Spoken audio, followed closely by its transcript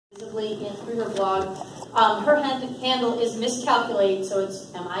visibly in through her blog. Her handle is miscalculate, so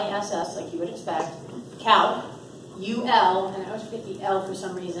it's M-I-S-S, like you would expect, Calc, U-L, and I always forget the L for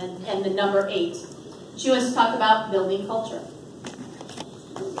some reason, and the number 8. She wants to talk about building culture.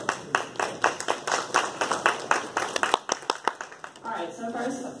 All right, so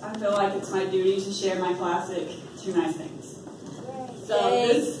first, I feel like it's my duty to share my classic 2 nice things. So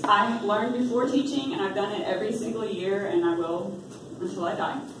this I learned before teaching, and I've done it every single year, and I will until I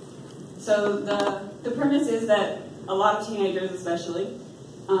die. So the premise is that a lot of teenagers especially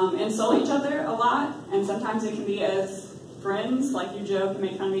insult each other a lot, and sometimes it can be as friends, like you joke and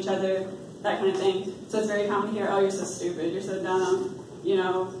make fun of each other, that kind of thing. So it's very common to hear, oh, you're so stupid, you're so dumb, you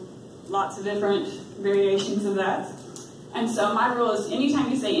know, lots of different variations of that. And so my rule is anytime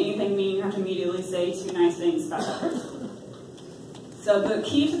you say anything mean, you have to immediately say 2 nice things about that person. So the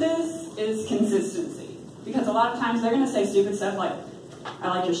key to this is consistency, because a lot of times they're going to say stupid stuff like, I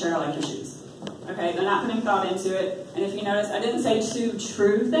like your shirt, I like your shoes. Okay, they're not putting thought into it. And if you notice, I didn't say 2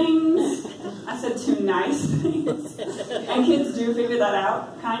 true things, I said 2 nice things. And kids do figure that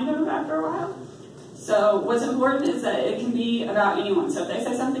out, kind of, after a while. So what's important is that it can be about anyone. So if they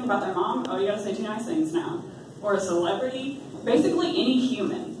say something about their mom, oh, you gotta say 2 nice things now. Or a celebrity, basically any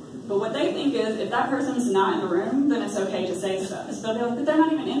human. But what they think is, if that person's not in the room, then it's okay to say stuff. So they'll be like, but they're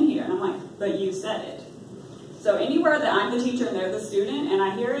not even in here. And I'm like, but you said it. So anywhere that I'm the teacher and they're the student, and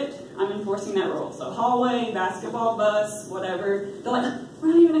I hear it, I'm enforcing that rule. So hallway, basketball, bus, whatever. They're like, we're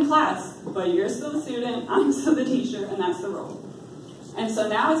not even in class. But you're still the student, I'm still the teacher, and that's the rule. And so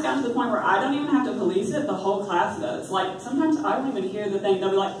now it's gotten to the point where I don't even have to police it, the whole class does. Like, sometimes I don't even hear the thing. They'll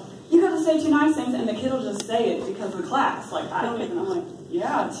be like, you gotta say 2 nice things, and the kid will just say it because of the class. Like, I don't even, I'm like,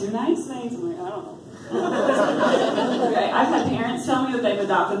 yeah, 2 nice things. I'm like, I don't know. Okay, I've had parents tell me that they've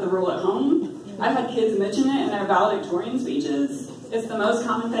adopted the rule at home. I've had kids mention it in their valedictorian speeches. It's the most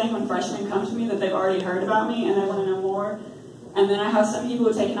common thing when freshmen come to me that they've already heard about me and they want to know more. And then I have some people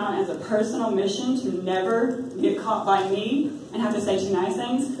who take it on as a personal mission to never get caught by me and have to say 2 nice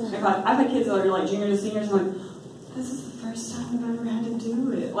things. I've had kids that are like juniors and seniors and like, this is the first time I've ever had to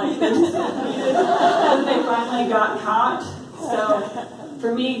do it. Like, they just because they finally got caught. So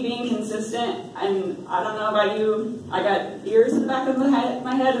for me, being consistent, and I don't know about you, I got ears in the back of my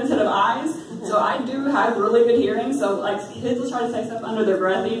head instead of eyes. So I do have really good hearing. So like kids will try to say stuff under their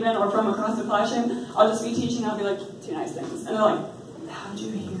breath even, or from across the classroom. I'll just be teaching, I'll be like, 2 nice things. And they're like, how'd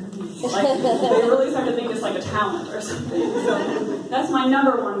you hear me? Like, they really start to think it's like a talent or something. So that's my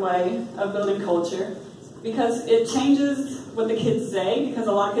 #1 way of building culture. Because it changes what the kids say, because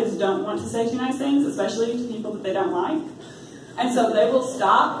a lot of kids don't want to say 2 nice things, especially to people that they don't like. And so they will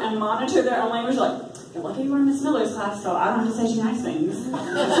stop and monitor their own language, like, you're lucky you were in Miss Miller's class, so I don't have to say 2 nice things. So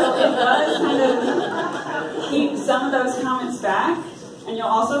it does kind of keep some of those comments back. And you'll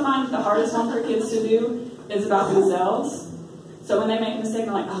also find that the hardest one for kids to do is about themselves. So when they make a mistake,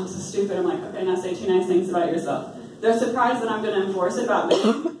 they're like, oh, I'm so stupid. I'm like, okay, now say 2 nice things about yourself. They're surprised that I'm going to enforce it about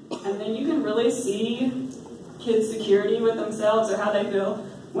them. And then you can really see kids' security with themselves or how they feel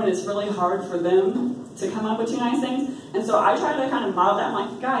when it's really hard for them to come up with 2 nice things. And so I try to kind of model that. I'm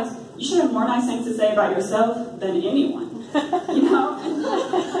like, guys, you should have more nice things to say about yourself than anyone. You know?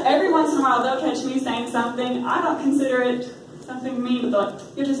 And every once in a while they'll catch me saying something. I don't consider it something mean, but they're like,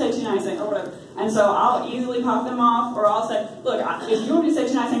 you have to say 2 nice things or whatever. And so I'll easily pop them off, or I'll say, look, if you want me to say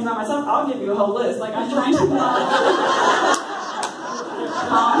 2 nice things about myself, I'll give you a whole list. Like, I'm trying to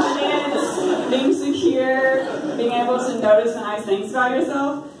confidence, being secure, being able to notice the nice things about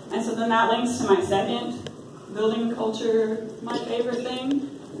yourself. And so then that links to my second building culture. My favorite thing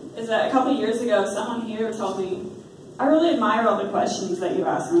is that a couple years ago, someone here told me, I really admire all the questions that you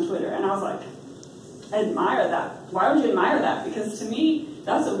ask on Twitter. And I was like, admire that? Why would you admire that? Because to me,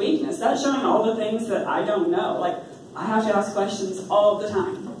 that's a weakness. That's showing all the things that I don't know. Like, I have to ask questions all the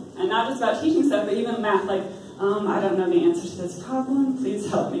time. And not just about teaching stuff, but even math. Like, I don't know the answer to this problem. Please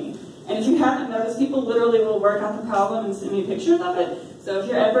help me. And if you haven't noticed, people literally will work out the problem and send me pictures of it. So if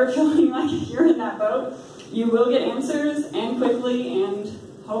you're ever feeling like you're in that boat, you will get answers, and quickly, and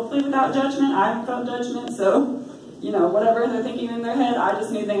hopefully without judgment. I haven't felt judgment, so, you know, whatever they're thinking in their head, I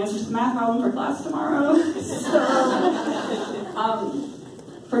just need the answers to the math problem for class tomorrow. So,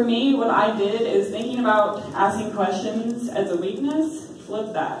 for me, what I did is thinking about asking questions as a weakness,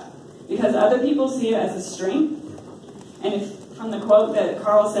 flip that. Because other people see it as a strength. And if, from the quote that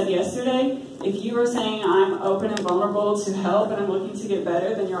Carl said yesterday, if you are saying I'm open and vulnerable to help and I'm looking to get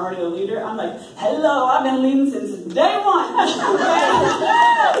better, then you're already a leader. I'm like, hello, I've been leading since day one.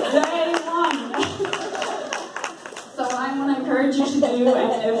 Day one. So what I want to encourage you to do,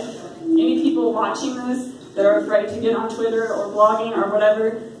 and if any people watching this that are afraid to get on Twitter or blogging or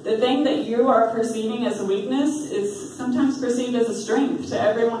whatever, the thing that you are perceiving as a weakness is sometimes perceived as a strength to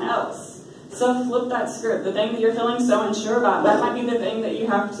everyone else. So flip that script. The thing that you're feeling so unsure about, that might be the thing that you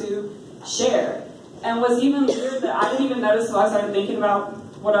have to share. And what's even weird that I didn't even notice until I started thinking about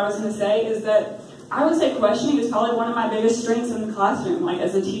what I was going to say is that I would say questioning is probably one of my biggest strengths in the classroom, like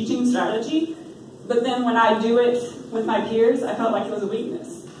as a teaching strategy. But then when I do it with my peers, I felt like it was a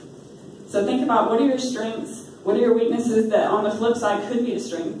weakness. So think about what are your strengths, what are your weaknesses that on the flip side could be a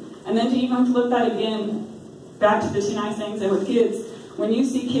strength. And then to even flip that again back to the two nice things and with kids, when you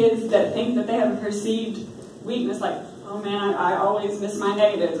see kids that think that they have a perceived weakness, like, oh man, I always miss my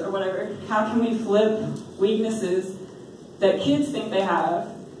negatives or whatever, how can we flip weaknesses that kids think they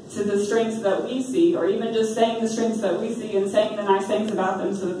have to the strengths that we see, or even just saying the strengths that we see and saying the nice things about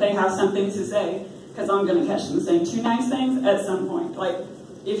them so that they have something to say, because I'm going to catch them saying two nice things at some point. Like,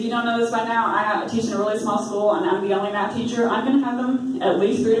 if you don't know this by now, I teach in a really small school and I'm the only math teacher. I'm going to have them at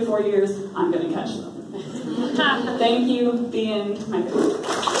least 3 to 4 years. I'm going to catch them. Thank you. The end. My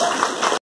goodness.